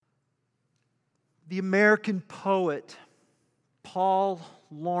The American poet Paul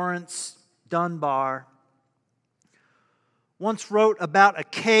Laurence Dunbar once wrote about a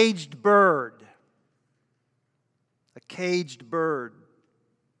caged bird. A caged bird.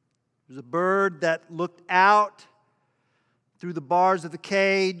 It was a bird that looked out through the bars of the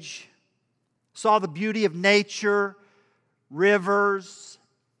cage, saw the beauty of nature, rivers,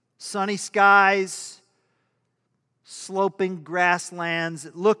 sunny skies, sloping grasslands.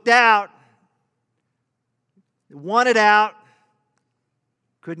 It looked out. It wanted out.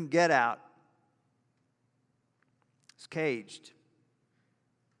 Couldn't get out. It's caged.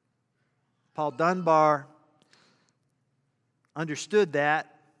 Paul Dunbar understood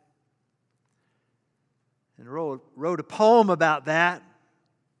that and wrote a poem about that.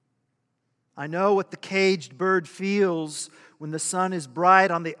 I know what the caged bird feels when the sun is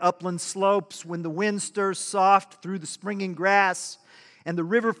bright on the upland slopes, when the wind stirs soft through the springing grass, and the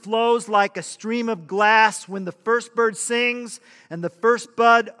river flows like a stream of glass, when the first bird sings and the first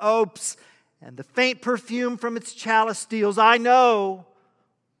bud opes, and the faint perfume from its chalice steals. I know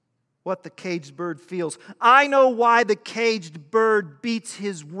what the caged bird feels. I know why the caged bird beats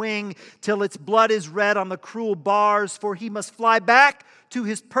his wing till its blood is red on the cruel bars, for he must fly back to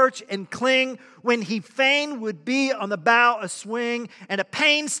his perch and cling when he fain would be on the bough a swing, and a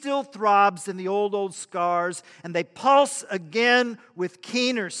pain still throbs in the old scars, and they pulse again with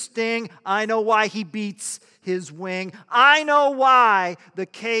keener sting. I know why he beats his wing. I know why the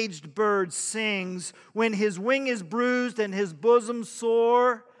caged bird sings when his wing is bruised and his bosom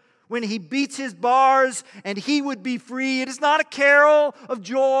sore. When he beats his bars and he would be free, it is not a carol of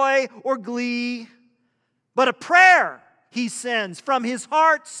joy or glee, but a prayer he sends from his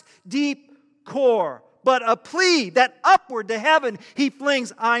heart's deep core, but a plea that upward to heaven he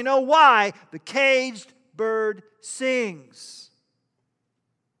flings. I know why the caged bird sings.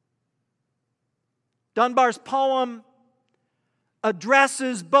 Dunbar's poem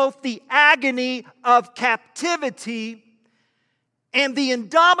addresses both the agony of captivity and the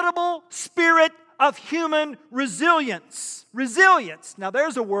indomitable spirit of human resilience. Resilience. Now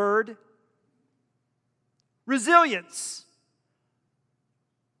there's a word. Resilience.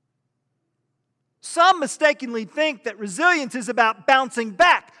 Some mistakenly think that resilience is about bouncing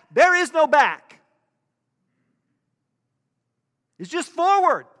back. There is no back. It's just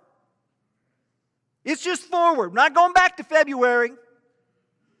forward. It's just forward. We're not going back to February.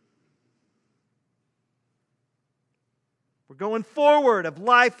 We're going forward of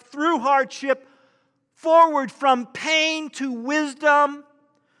life through hardship, forward from pain to wisdom,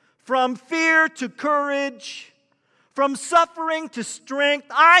 from fear to courage, from suffering to strength.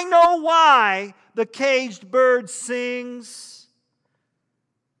 I know why the caged bird sings.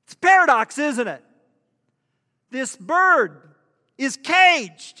 It's a paradox, isn't it? This bird is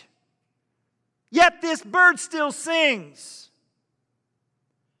caged, yet this bird still sings.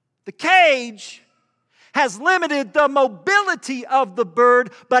 The cage has limited the mobility of the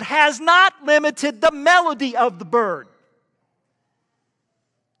bird, but has not limited the melody of the bird.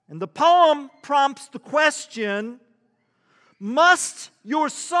 And the poem prompts the question, must your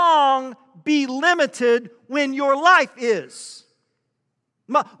song be limited when your life is?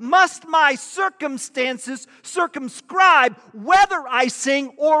 Must my circumstances circumscribe whether I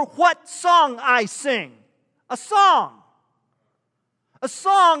sing or what song I sing? A song. A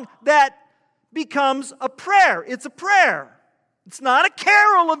song that becomes a prayer. It's a prayer. It's not a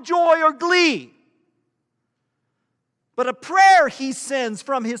carol of joy or glee, but a prayer he sends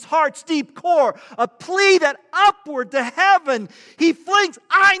from his heart's deep core, a plea that upward to heaven he flings.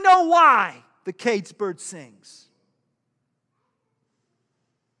 I know why the caged bird sings.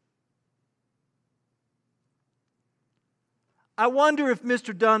 I wonder if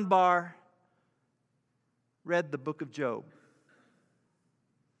Mr. Dunbar read the book of Job.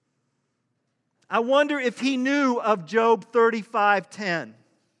 I wonder if he knew of Job 35:10.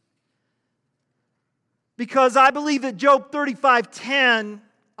 Because I believe that Job 35:10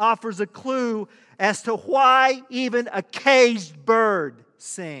 offers a clue as to why even a caged bird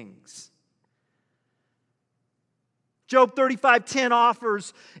sings. Job 35:10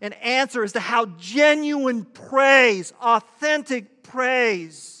 offers an answer as to how genuine praise, authentic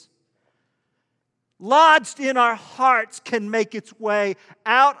praise, lodged in our hearts can make its way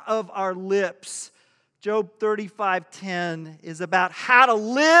out of our lips. Job 35:10 is about how to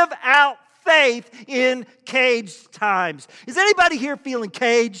live out faith in caged times. Is anybody here feeling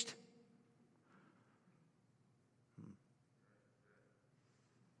caged?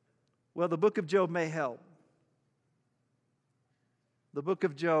 Well, the book of Job may help. The book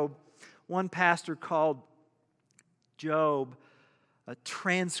of Job, one pastor called Job a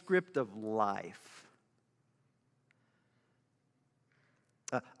transcript of life,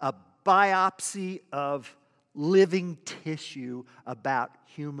 a biopsy of living tissue about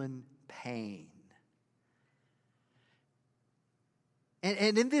human pain.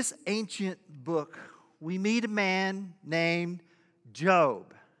 And in this ancient book, we meet a man named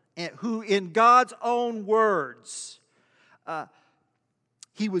Job, who, in God's own words,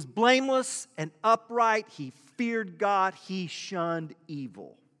 he was blameless and upright. He feared God. He shunned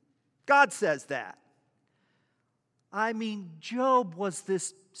evil. God says that. I mean, Job was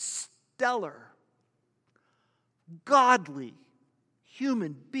this stellar, godly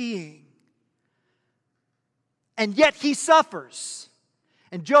human being. And yet he suffers.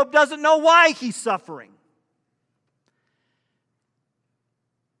 And Job doesn't know why he's suffering.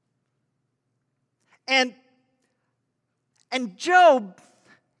 And Job,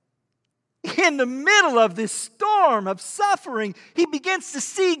 in the middle of this storm of suffering, he begins to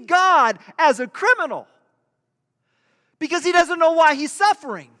see God as a criminal. Because he doesn't know why he's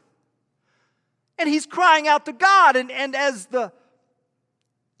suffering. And he's crying out to God. And as the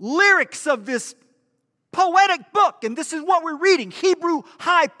lyrics of this poetic book, and this is what we're reading, Hebrew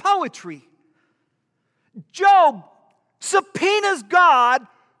high poetry, Job subpoenas God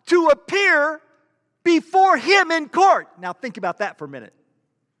to appear before him in court. Now think about that for a minute.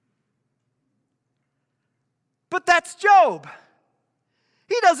 But that's Job.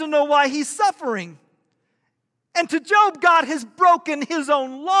 He doesn't know why he's suffering. And to Job, God has broken his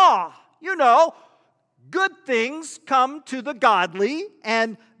own law. You know, good things come to the godly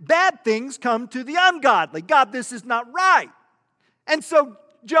and bad things come to the ungodly. God, this is not right. And so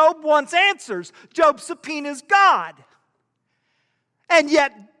Job wants answers. Job subpoenas God. And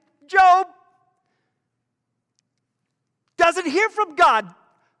yet Job doesn't hear from God.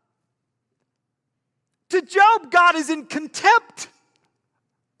 To Job, God is in contempt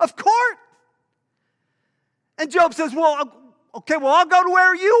of court. And Job says, well, I'll go to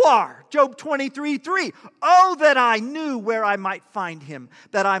where you are. Job 23:3. Oh, that I knew where I might find him,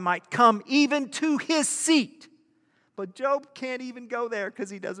 that I might come even to his seat. But Job can't even go there because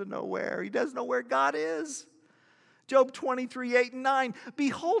he doesn't know where. He doesn't know where God is. Job 23:8-9.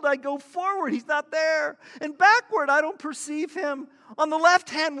 Behold, I go forward, he's not there. And backward, I don't perceive him. On the left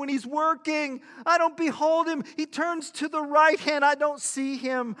hand, when he's working, I don't behold him. He turns to the right hand, I don't see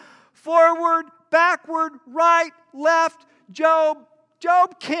him. Forward, backward, right, left. Job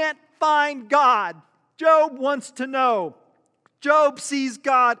can't find God. Job wants to know. Job sees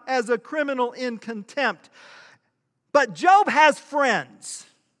God as a criminal in contempt. But Job has friends.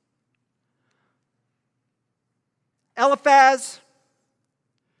 Eliphaz,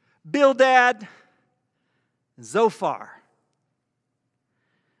 Bildad, and Zophar.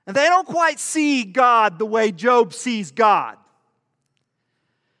 And they don't quite see God the way Job sees God.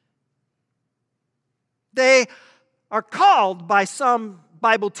 They are called by some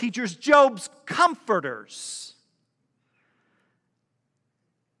Bible teachers Job's comforters.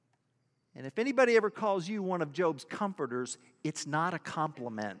 And if anybody ever calls you one of Job's comforters, it's not a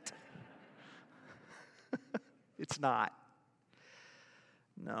compliment. It's not.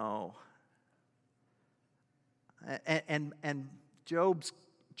 No. And Job's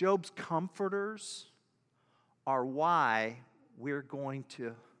comforters are why we're going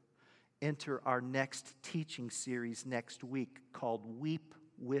to enter our next teaching series next week called Weep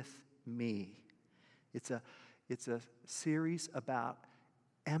With Me. It's a series about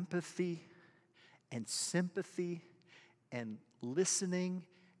empathy and sympathy and listening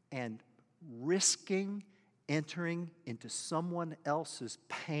and risking entering into someone else's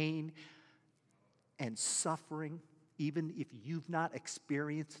pain and suffering, even if you've not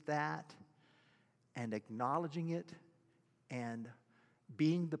experienced that, and acknowledging it and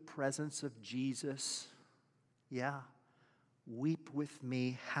being the presence of Jesus. Yeah, weep with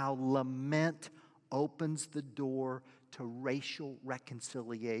me how lament opens the door to racial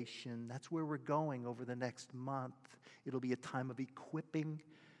reconciliation. That's where we're going over the next month. It'll be a time of equipping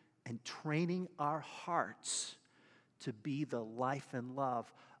and training our hearts to be the life and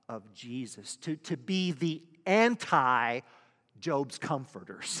love of Jesus, to be the anti-Job's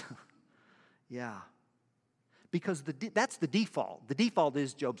comforters. Yeah. Because that's the default. The default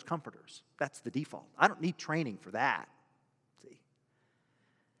is Job's comforters. That's the default. I don't need training for that. See?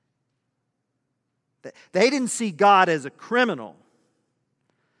 They didn't see God as a criminal.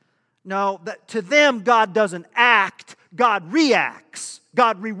 No, to them, God doesn't act, God reacts.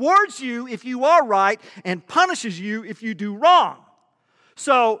 God rewards you if you are right and punishes you if you do wrong.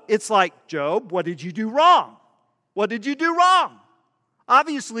 So it's like, Job, what did you do wrong? What did you do wrong?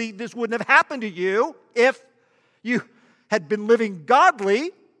 Obviously, this wouldn't have happened to you if you had been living godly,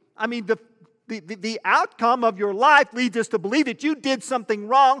 I mean, the outcome of your life leads us to believe that you did something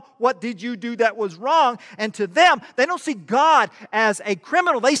wrong. What did you do that was wrong? And to them, they don't see God as a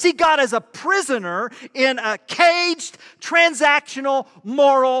criminal. They see God as a prisoner in a caged, transactional,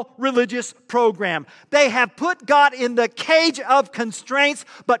 moral, religious program. They have put God in the cage of constraints,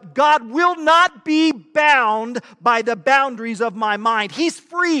 but God will not be bound by the boundaries of my mind. He's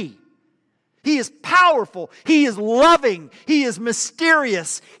free. He is powerful. He is loving. He is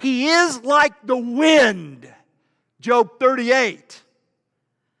mysterious. He is like the wind. Job 38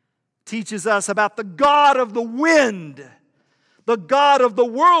 teaches us about the God of the wind, the God of the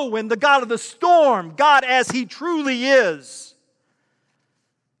whirlwind, the God of the storm, God as He truly is.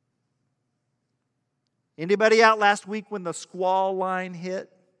 Anybody out last week when the squall line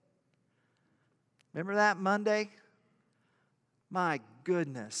hit? Remember that Monday? My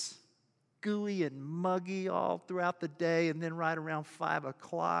goodness. Gooey and muggy all throughout the day, and then right around 5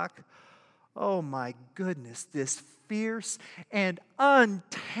 o'clock. Oh my goodness, this fierce and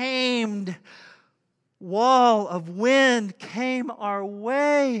untamed wall of wind came our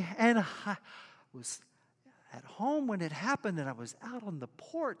way. And I was at home when it happened, and I was out on the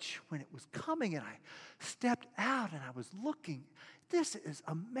porch when it was coming, and I stepped out and I was looking. This is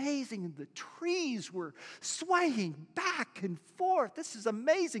amazing. The trees were swaying back and forth. This is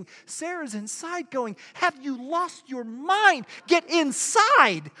amazing. Sarah's inside going, have you lost your mind? Get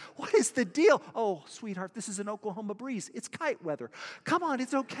inside. What is the deal? Oh, sweetheart, this is an Oklahoma breeze. It's kite weather. Come on,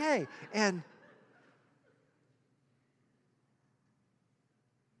 it's okay. And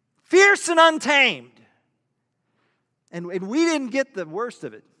fierce and untamed. And we didn't get the worst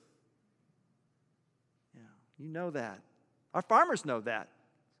of it. You know that. Our farmers know that.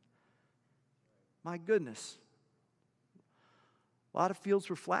 My goodness. A lot of fields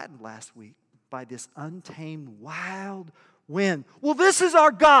were flattened last week by this untamed, wild wind. Well, this is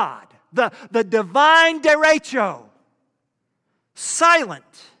our God, the divine derecho.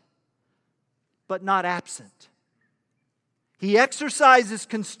 Silent, but not absent. He exercises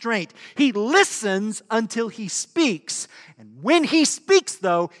constraint. He listens until He speaks. And when He speaks,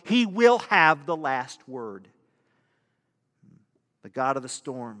 though, He will have the last word. The God of the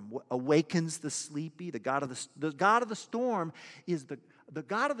storm awakens the sleepy. The God of the storm is the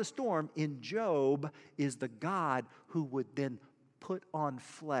God of the storm in Job is the God who would then put on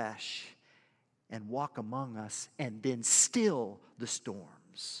flesh and walk among us and then still the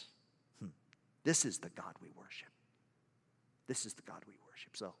storms. This is the God we worship. This is the God we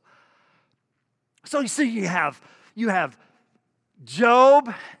worship. So you see, you have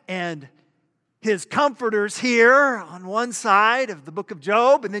Job and his comforters here on one side of the book of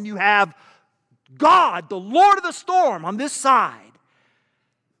Job, and then you have God, the Lord of the storm, on this side.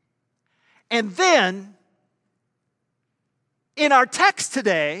 And then, in our text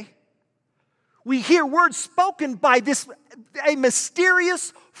today, we hear words spoken by a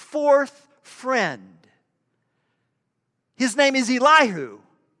mysterious fourth friend. His name is Elihu.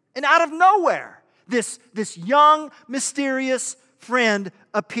 And out of nowhere, this young, mysterious friend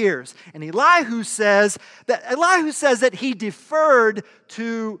appears. And Elihu says that he deferred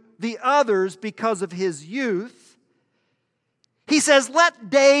to the others because of his youth. He says,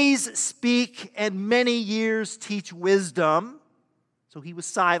 let days speak and many years teach wisdom. So he was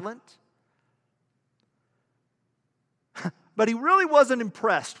silent. But he really wasn't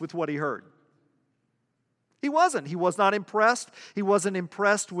impressed with what he heard. He wasn't. He was not impressed. He wasn't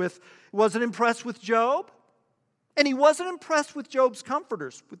impressed with Job. And he wasn't impressed with Job's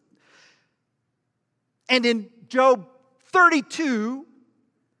comforters. And in Job 32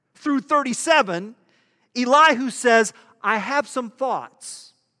 through 37, Elihu says, I have some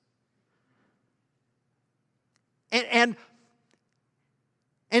thoughts. And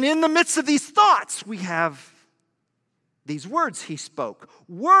in the midst of these thoughts, we have these words he spoke.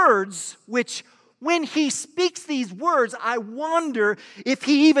 Words which, when he speaks these words, I wonder if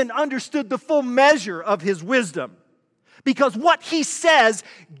he even understood the full measure of his wisdom. Because what he says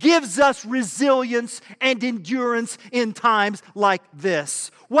gives us resilience and endurance in times like this.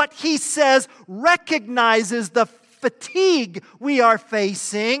 What he says recognizes the fatigue we are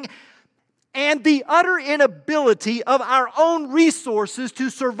facing and the utter inability of our own resources to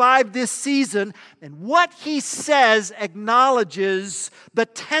survive this season. And what he says acknowledges the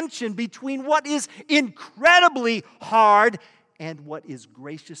tension between what is incredibly hard and what is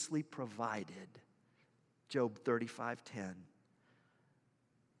graciously provided. Job 35:10.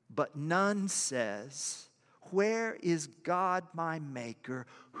 But none says, where is God my maker,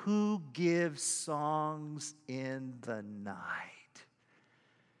 who gives songs in the night?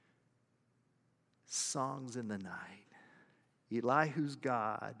 Songs in the night. Elihu's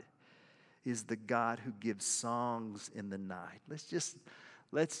God is the God who gives songs in the night. Let's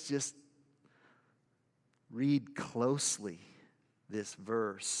just read closely this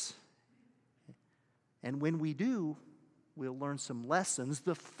verse. And when we do, we'll learn some lessons.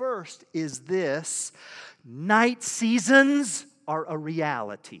 The first is this: night seasons are a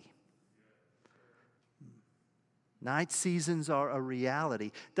reality. Night seasons are a reality.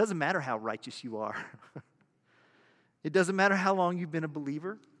 It doesn't matter how righteous you are. It doesn't matter how long you've been a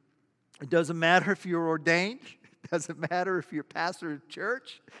believer. It doesn't matter if you're ordained. It doesn't matter if you're pastor of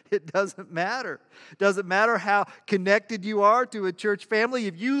church. It doesn't matter. It doesn't matter how connected you are to a church family.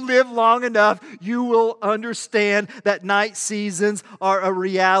 If you live long enough, you will understand that night seasons are a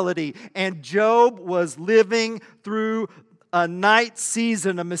reality. And Job was living through a night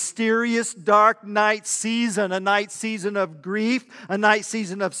season, a mysterious dark night season, a night season of grief, a night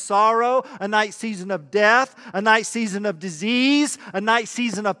season of sorrow, a night season of death, a night season of disease, a night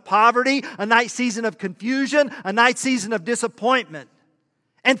season of poverty, a night season of confusion, a night season of disappointment.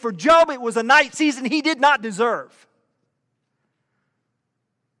 And for Job, it was a night season he did not deserve.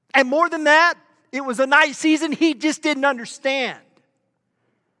 And more than that, it was a night season he just didn't understand.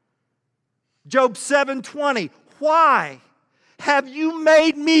 Job 7:20, why have you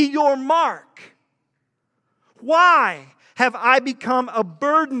made me your mark? Why have I become a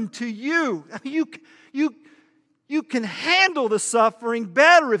burden to you? You can handle the suffering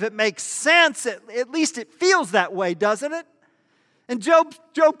better if it makes sense. At least it feels that way, doesn't it? And Job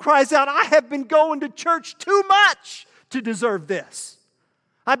cries out, I have been going to church too much to deserve this.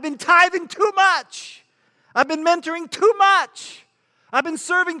 I've been tithing too much. I've been mentoring too much. I've been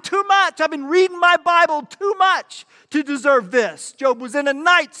serving too much. I've been reading my Bible too much to deserve this. Job was in a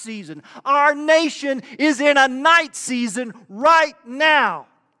night season. Our nation is in a night season right now.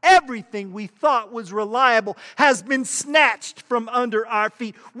 Everything we thought was reliable has been snatched from under our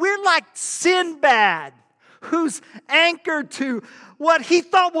feet. We're like Sinbad, who's anchored to what he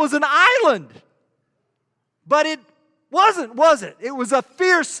thought was an island. But it wasn't, was it? It was a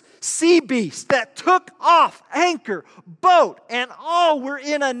fierce sea beast that took off anchor, boat, and all. We're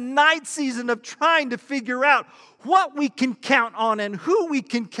in a night season of trying to figure out what we can count on and who we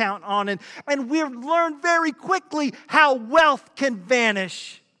can count on. And we've learned very quickly how wealth can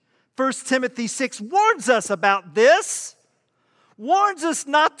vanish. 1 Timothy 6 warns us about this. Warns us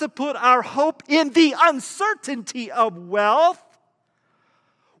not to put our hope in the uncertainty of wealth.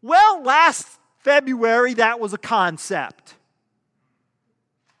 Well, last February, that was a concept.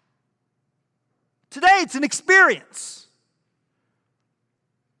 Today, it's an experience.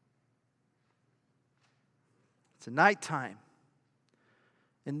 It's a nighttime.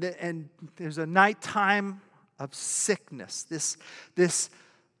 And there's a nighttime of sickness. This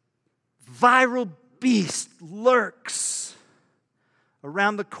viral beast lurks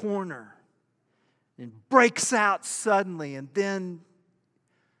around the corner and breaks out suddenly, and then,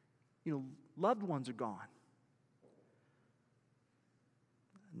 loved ones are gone.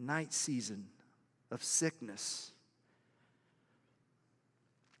 Night season of sickness.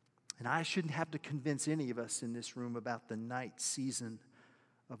 And I shouldn't have to convince any of us in this room about the night season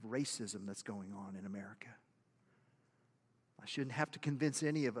of racism that's going on in America. I shouldn't have to convince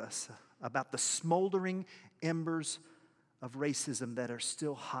any of us about the smoldering embers of racism that are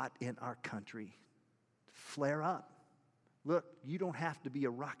still hot in our country. Flare up. Look, you don't have to be a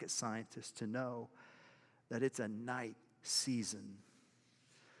rocket scientist to know that it's a night season.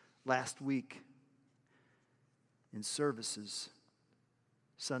 Last week in services,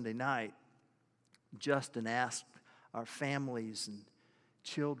 Sunday night, Justin asked our families and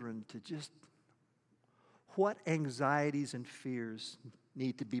children to just, what anxieties and fears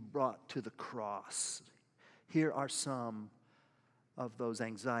need to be brought to the cross? Here are some of those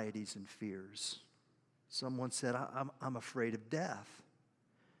anxieties and fears. Someone said, I'm afraid of death.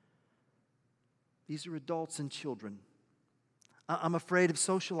 These are adults and children. I'm afraid of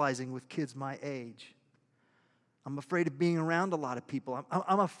socializing with kids my age. I'm afraid of being around a lot of people.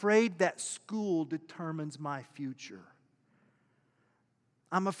 I'm afraid that school determines my future.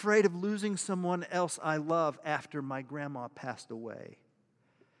 I'm afraid of losing someone else I love after my grandma passed away.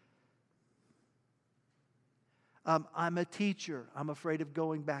 I'm a teacher. I'm afraid of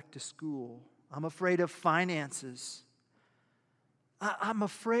going back to school. I'm afraid of finances. I'm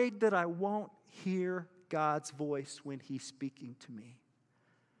afraid that I won't hear God's voice when He's speaking to me.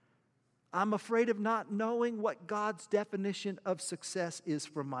 I'm afraid of not knowing what God's definition of success is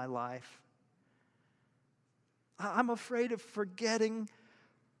for my life. I'm afraid of forgetting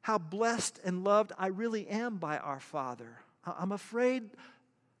how blessed and loved I really am by our Father. I'm afraid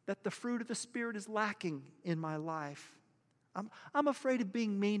that the fruit of the Spirit is lacking in my life. I'm afraid of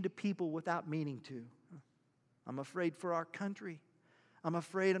being mean to people without meaning to. I'm afraid for our country. I'm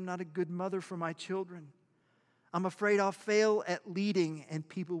afraid I'm not a good mother for my children. I'm afraid I'll fail at leading and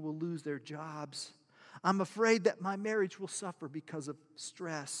people will lose their jobs. I'm afraid that my marriage will suffer because of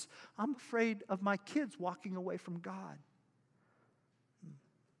stress. I'm afraid of my kids walking away from God.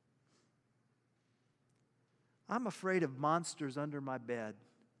 I'm afraid of monsters under my bed.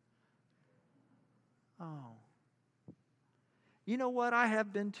 Oh. You know what? I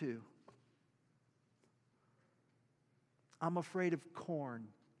have been too. I'm afraid of corn.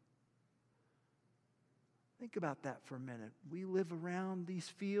 Think about that for a minute. We live around these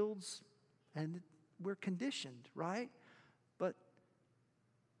fields and we're conditioned, right? But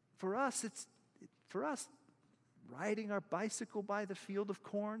for us, riding our bicycle by the field of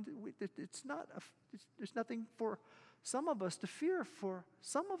corn, there's nothing for some of us to fear. For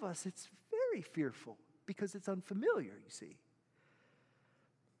some of us, it's very fearful because it's unfamiliar, you see.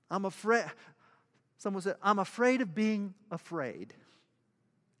 Someone said, I'm afraid of being afraid.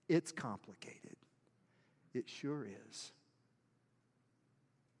 It's complicated. It sure is.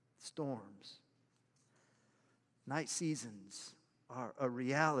 Storms. Night seasons are a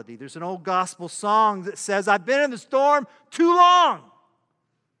reality. There's an old gospel song that says, I've been in the storm too long.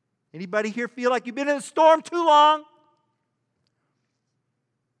 Anybody here feel like you've been in the storm too long?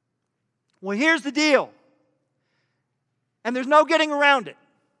 Well, here's the deal. And there's no getting around it.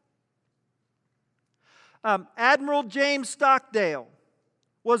 Admiral James Stockdale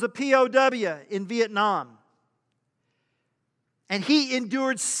was a POW in Vietnam. And he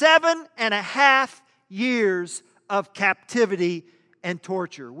endured 7.5 years of captivity and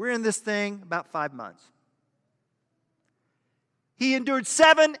torture. We're in this thing about 5 months. He endured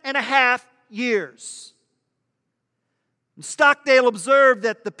 7.5 years. And Stockdale observed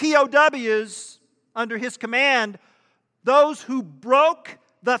that the POWs under his command, those who broke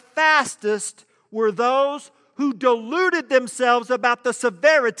the fastest were those who deluded themselves about the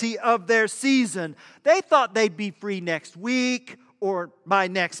severity of their season. They thought they'd be free next week or by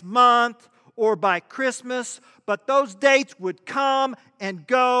next month or by Christmas, but those dates would come and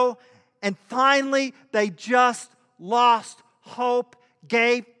go, and finally they just lost hope,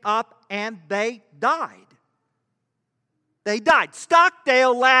 gave up, and they died. They died.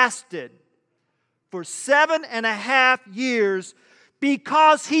 Stockdale lasted for 7.5 years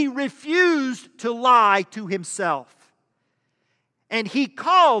because he refused to lie to himself. And he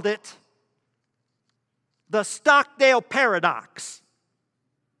called it the Stockdale Paradox.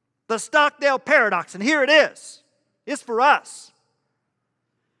 The Stockdale Paradox. And here it is. It's for us.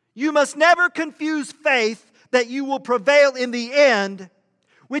 You must never confuse faith that you will prevail in the end,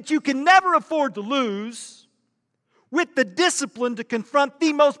 which you can never afford to lose, with the discipline to confront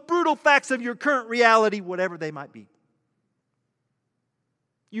the most brutal facts of your current reality, whatever they might be.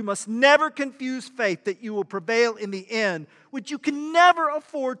 You must never confuse faith that you will prevail in the end, which you can never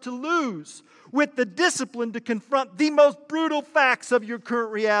afford to lose, with the discipline to confront the most brutal facts of your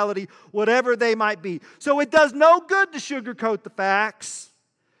current reality, whatever they might be. So it does no good to sugarcoat the facts.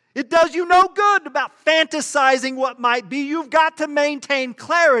 It does you no good about fantasizing what might be. You've got to maintain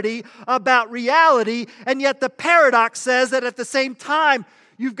clarity about reality, and yet the paradox says that at the same time,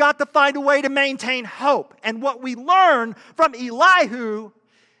 you've got to find a way to maintain hope. And what we learn from Elihu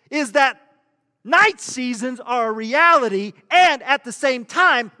is that night seasons are a reality, and at the same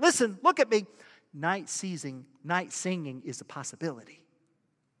time, listen, look at me, night singing is a possibility.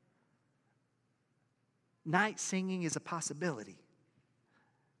 Night singing is a possibility.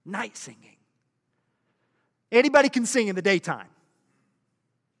 Night singing. Anybody can sing in the daytime.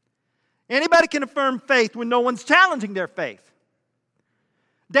 Anybody can affirm faith when no one's challenging their faith.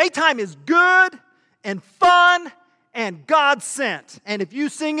 Daytime is good and fun and God sent. And if you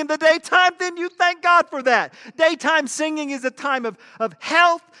sing in the daytime, then you thank God for that. Daytime singing is a time of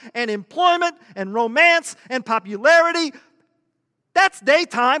health and employment and romance and popularity. That's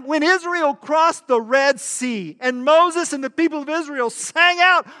daytime. When Israel crossed the Red Sea and Moses and the people of Israel sang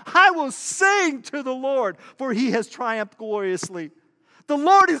out, I will sing to the Lord, for he has triumphed gloriously. The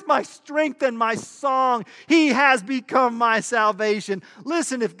Lord is my strength and my song. He has become my salvation.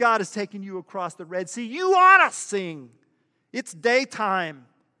 Listen, if God has taken you across the Red Sea, you ought to sing. It's daytime.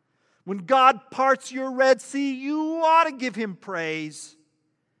 When God parts your Red Sea, you ought to give him praise.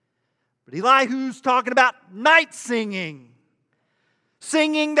 But Elihu's talking about night singing.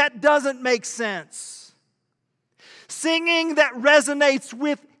 Singing that doesn't make sense. Singing that resonates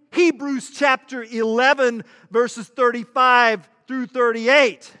with Hebrews chapter 11, verses 35 through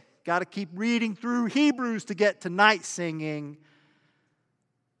 38. Got to keep reading through Hebrews to get to night singing.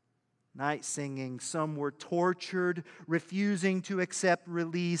 night singing. Some were tortured, refusing to accept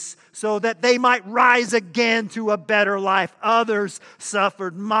release so that they might rise again to a better life. Others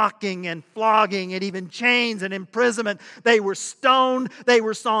suffered mocking and flogging and even chains and imprisonment. They were stoned. They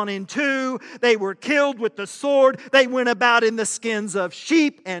were sawn in two. They were killed with the sword. They went about in the skins of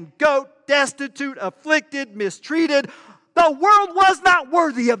sheep and goat, destitute, afflicted, mistreated. The world was not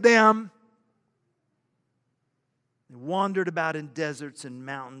worthy of them. They wandered about in deserts and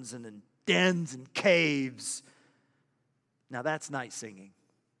mountains and in dens and caves. Now that's night singing.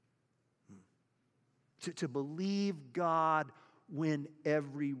 To believe God when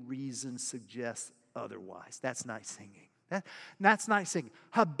every reason suggests otherwise. That's night singing. That's night singing.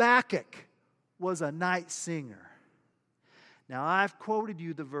 Habakkuk was a night singer. Now I've quoted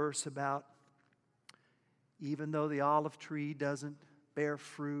you the verse about even though the olive tree doesn't bear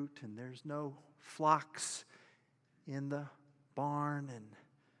fruit and there's no flocks in the barn and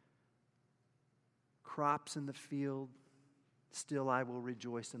crops in the field, still I will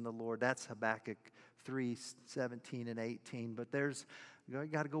rejoice in the Lord. That's Habakkuk 3:17 and 18. But you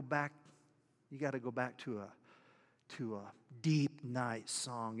got to go back. You got to go back to a deep night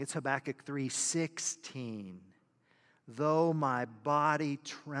song. It's Habakkuk 3:16. Though my body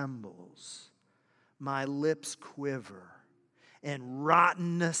trembles, my lips quiver, and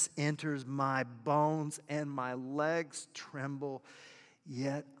rottenness enters my bones, and my legs tremble,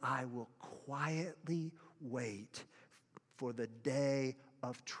 yet I will quietly wait for the day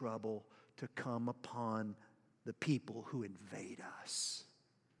of trouble to come upon the people who invade us.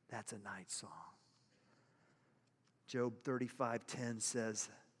 That's a night song. Job 35:10 says,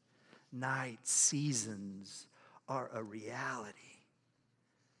 night seasons are a reality.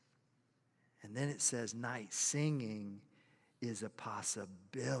 And then it says night singing is a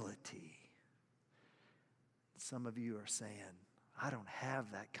possibility. Some of you are saying, I don't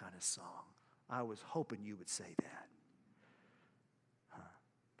have that kind of song. I was hoping you would say that.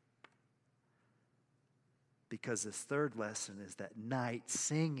 Because this third lesson is that night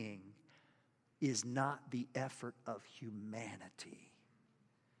singing is not the effort of humanity.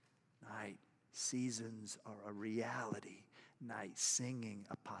 Night seasons are a reality. Night singing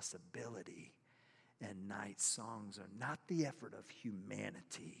a possibility. And night songs are not the effort of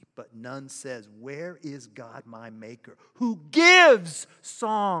humanity. But none says, where is God my maker, who gives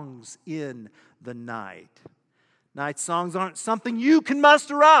songs in the night? Night songs aren't something you can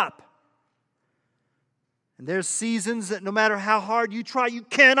muster up. And there's seasons that no matter how hard you try, you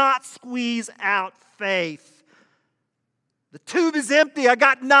cannot squeeze out faith. The tube is empty. I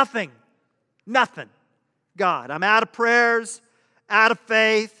got nothing. Nothing. God, I'm out of prayers, out of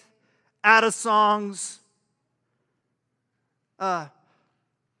faith, out of songs. So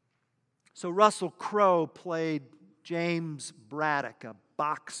Russell Crowe played James Braddock, a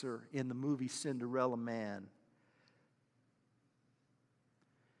boxer, in the movie Cinderella Man.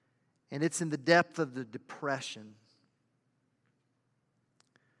 And it's in the depth of the Depression.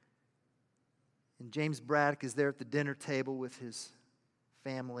 And James Braddock is there at the dinner table with his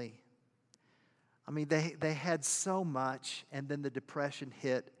family. I mean, they had so much, and then the Depression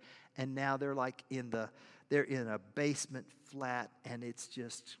hit, and now they're like they're in a basement flat, and it's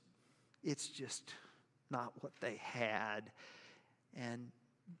just not what they had. And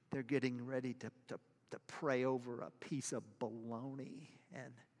they're getting ready to pray over a piece of bologna.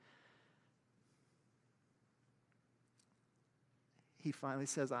 And he finally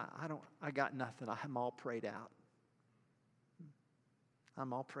says, I got nothing. I'm all prayed out.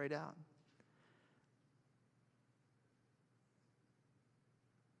 I'm all prayed out.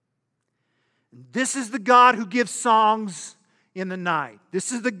 And this is the God who gives songs in the night.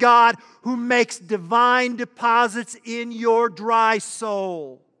 This is the God who makes divine deposits in your dry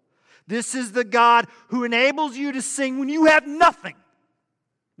soul. This is the God who enables you to sing when you have nothing.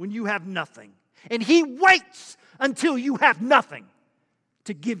 When you have nothing. And He waits until you have nothing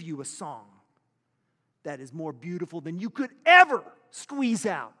to give you a song that is more beautiful than you could ever squeeze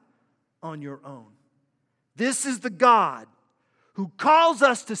out on your own. This is the God who calls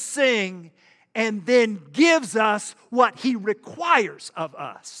us to sing and then gives us what He requires of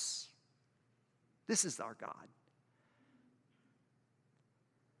us. This is our God.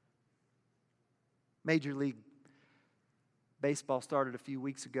 Major League Baseball started a few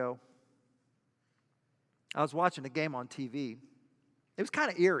weeks ago. I was watching a game on TV. It was kind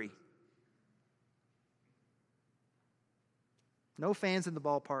of eerie. No fans in the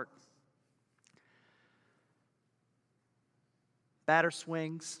ballpark. Batter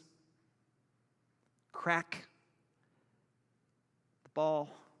swings. Crack the ball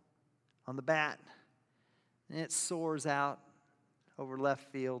on the bat, and it soars out over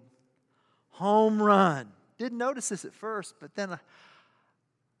left field Home run. Didn't notice this at first, but then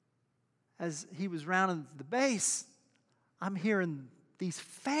as he was rounding the base, I'm hearing these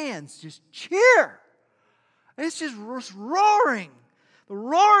fans just cheer. It's just roaring. The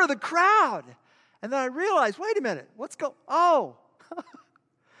roar of the crowd. And then I realized, wait a minute, oh,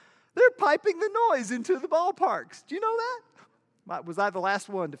 they're piping the noise into the ballparks. Do you know that? Was I the last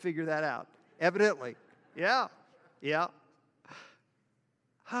one to figure that out? Evidently. Yeah.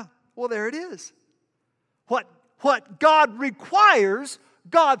 Well, there it is. What God requires,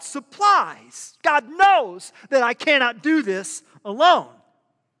 God supplies. God knows that I cannot do this alone.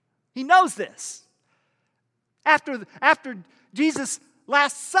 He knows this. After Jesus'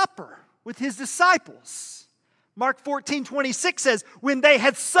 Last Supper with his disciples, Mark 14:26 says, when they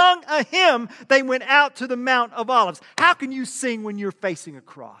had sung a hymn, they went out to the Mount of Olives. How can you sing when you're facing a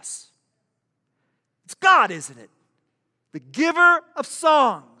cross? It's God, isn't it? The giver of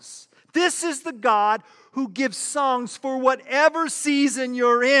songs. This is the God who gives songs for whatever season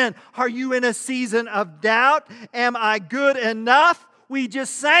you're in. Are you in a season of doubt? Am I good enough? We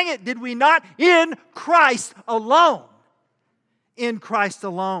just sang it, did we not? In Christ alone. In Christ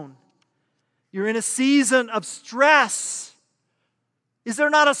alone. You're in a season of stress. Is there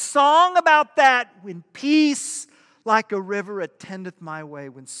not a song about that? When peace like a river attendeth my way,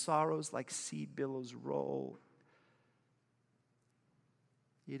 when sorrows like sea billows roll.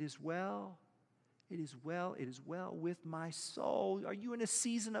 It is well, it is well, it is well with my soul. Are you in a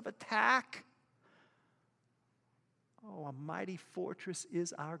season of attack? Oh, a mighty fortress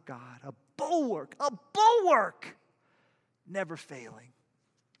is our God, a bulwark, never failing.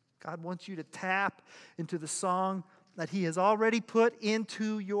 God wants you to tap into the song that He has already put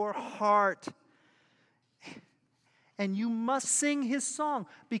into your heart. And you must sing His song,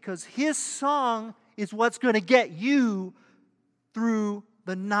 because His song is what's going to get you through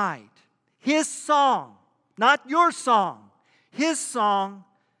the night. His song, not your song. His song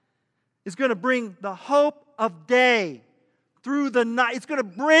is going to bring the hope of day through the night. It's going to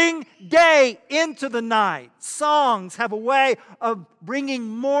bring day into the night. Songs have a way of bringing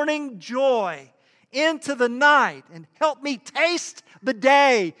morning joy into the night and help me taste the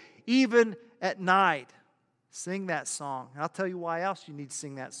day even at night. Sing that song. I'll tell you why else you need to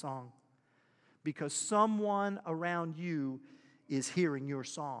sing that song. Because someone around you is hearing your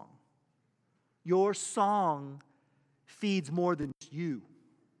song. Your song feeds more than you.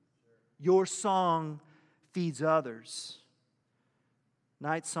 Your song feeds others.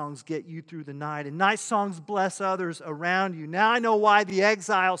 Night songs get you through the night, and night songs bless others around you. Now I know why the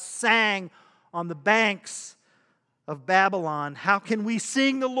exiles sang on the banks of Babylon. How can we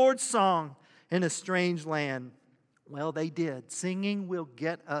sing the Lord's song in a strange land? Well, they did. Singing will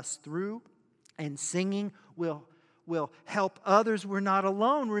get us through, and singing will help others. We're not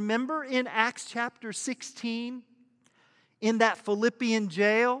alone. Remember in Acts chapter 16, in that Philippian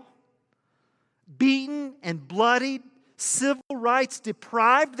jail, beaten and bloodied, civil rights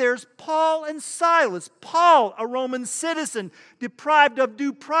deprived, there's Paul and Silas. Paul, a Roman citizen, deprived of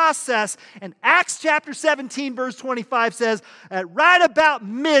due process. And Acts chapter 17, verse 25 says, at right about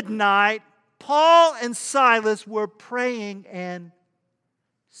midnight, Paul and Silas were praying and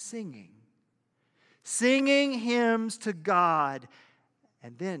singing. Singing hymns to God.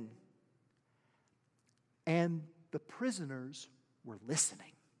 And the prisoners were listening.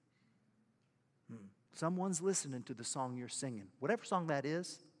 Someone's listening to the song you're singing. Whatever song that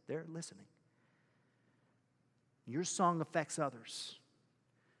is, they're listening. Your song affects others.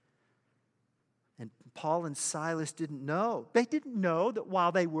 And Paul and Silas didn't know. They didn't know that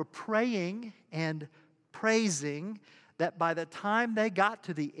while they were praying and praising, that by the time they got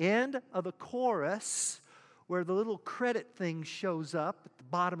to the end of the chorus, where the little credit thing shows up at the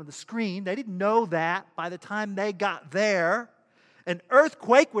bottom of the screen, they didn't know that by the time they got there, an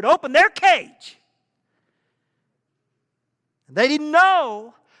earthquake would open their cage. They didn't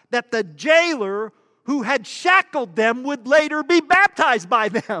know that the jailer who had shackled them would later be baptized by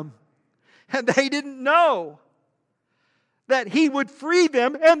them. And they didn't know that he would free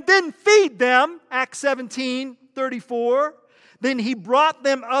them and then feed them. Acts 17:34. Then he brought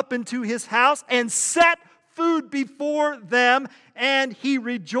them up into his house and set food before them, and he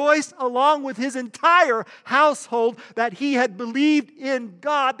rejoiced along with his entire household that he had believed in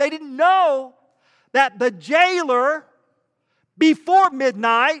God. They didn't know that the jailer before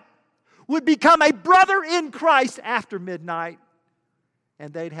midnight would become a brother in Christ after midnight,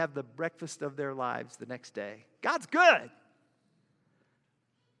 and they'd have the breakfast of their lives the next day. God's good.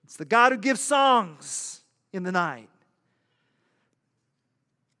 It's the God who gives songs in the night.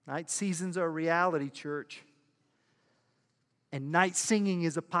 Night seasons are a reality, church. And night singing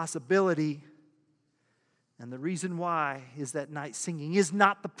is a possibility. And the reason why is that night singing is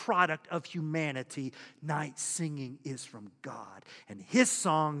not the product of humanity. Night singing is from God. And His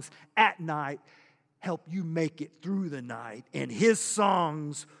songs at night help you make it through the night. And His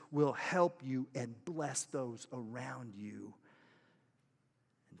songs will help you and bless those around you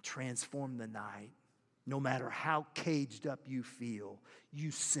and transform the night. No matter how caged up you feel, you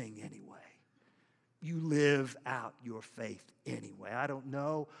sing anyway. You live out your faith anyway. I don't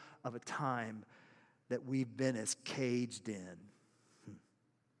know of a time that we've been as caged in.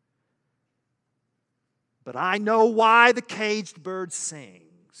 But I know why the caged bird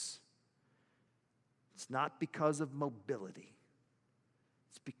sings. It's not because of mobility.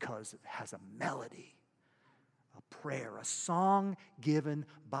 It's because it has a melody, a prayer, a song given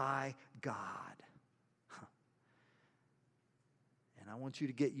by God. And I want you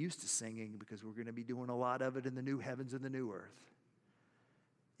to get used to singing because we're going to be doing a lot of it in the new heavens and the new earth.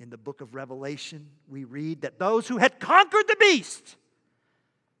 In the book of Revelation, we read that those who had conquered the beast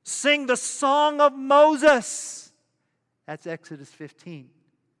sing the song of Moses. That's Exodus 15.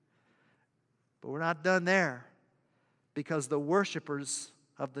 But we're not done there, because the worshipers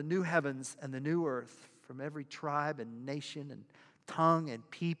of the new heavens and the new earth from every tribe and nation and tongue and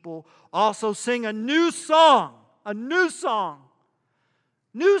people also sing a new song. A new song.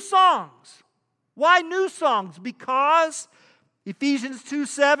 New songs. Why new songs? Because Ephesians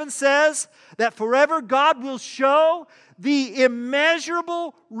 2:7 says that forever God will show the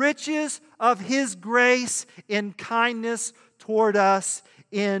immeasurable riches of His grace in kindness toward us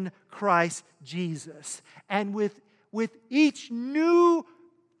in Christ Jesus. And with each new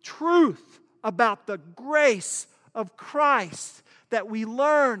truth about the grace of Christ that we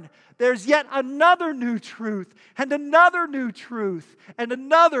learn, there's yet another new truth, and another new truth, and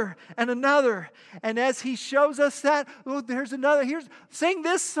another, and another. And as He shows us that, oh, there's another. Sing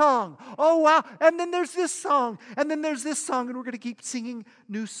this song. Oh, wow. And then there's this song. And then there's this song. And we're going to keep singing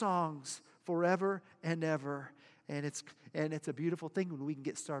new songs forever and ever. And it's a beautiful thing when we can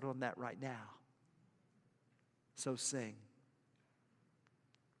get started on that right now. So sing.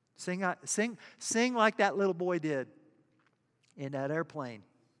 Sing like that little boy did in that airplane.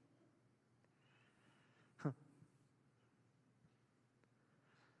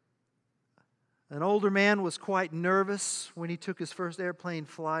 An older man was quite nervous when he took his first airplane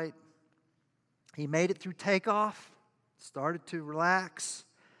flight. He made it through takeoff, started to relax,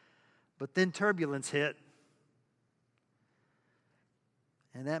 but then turbulence hit.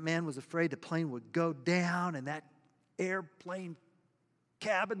 And that man was afraid the plane would go down, and that airplane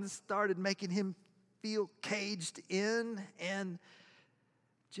cabin started making him feel caged in. And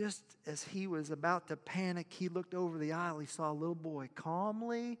just as he was about to panic, he looked over the aisle. He saw a little boy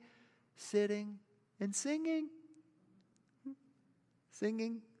calmly sitting and singing.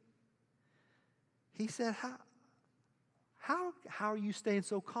 Singing. He said, How are you staying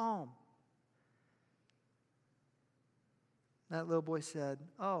so calm? That little boy said,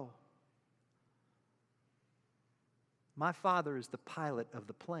 "Oh, my father is the pilot of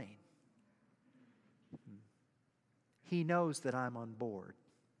the plane. He knows that I'm on board."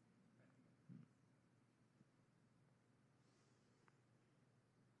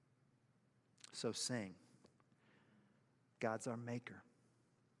 So sing. God's our maker.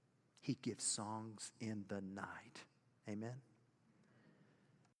 He gives songs in the night. Amen.